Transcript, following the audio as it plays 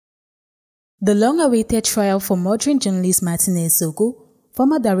The long-awaited trial for murdering journalist Martinez Zogo,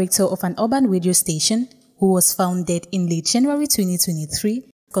 former director of an urban radio station who was found dead in late January 2023,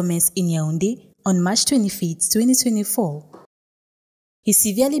 commenced in Yaoundé on March 25, 2024. His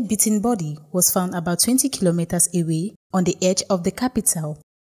severely beaten body was found about 20 kilometers away on the edge of the capital.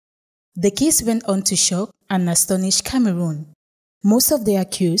 The case went on to shock and astonish Cameroon. Most of the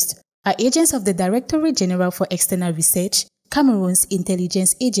accused are agents of the Directorate General for External Research, Cameroon's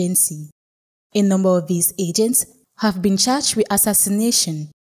intelligence agency. A number of these agents have been charged with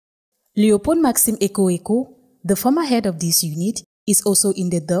assassination. Leopold Maxime Eko, the former head of this unit, is also in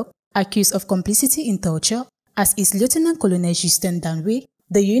the dock, accused of complicity in torture, as is Lieutenant Colonel Justin Danwe,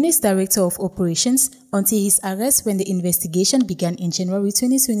 the unit's director of operations, until his arrest when the investigation began in January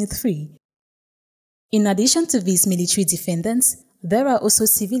 2023. In addition to these military defendants, there are also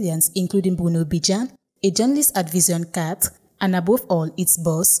civilians including Bruno Bijan, a journalist at Vision 4, and above all its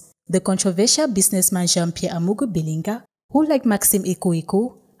boss, the controversial businessman Jean-Pierre Amougou Belinga, who like Maxime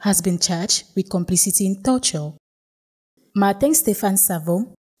Eko, has been charged with complicity in torture. Martin Stéphane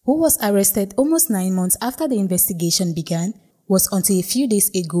Savon, who was arrested almost 9 months after the investigation began, was until a few days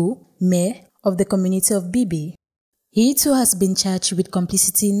ago mayor of the community of Bibe. He too has been charged with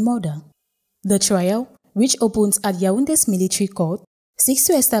complicity in murder. The trial, which opens at Yaoundé's military court, seeks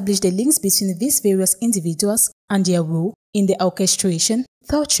to establish the links between these various individuals and their role in the orchestration,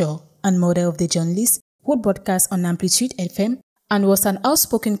 torture, and murder of the journalist who broadcast on Amplitude FM and was an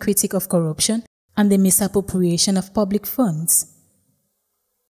outspoken critic of corruption and the misappropriation of public funds.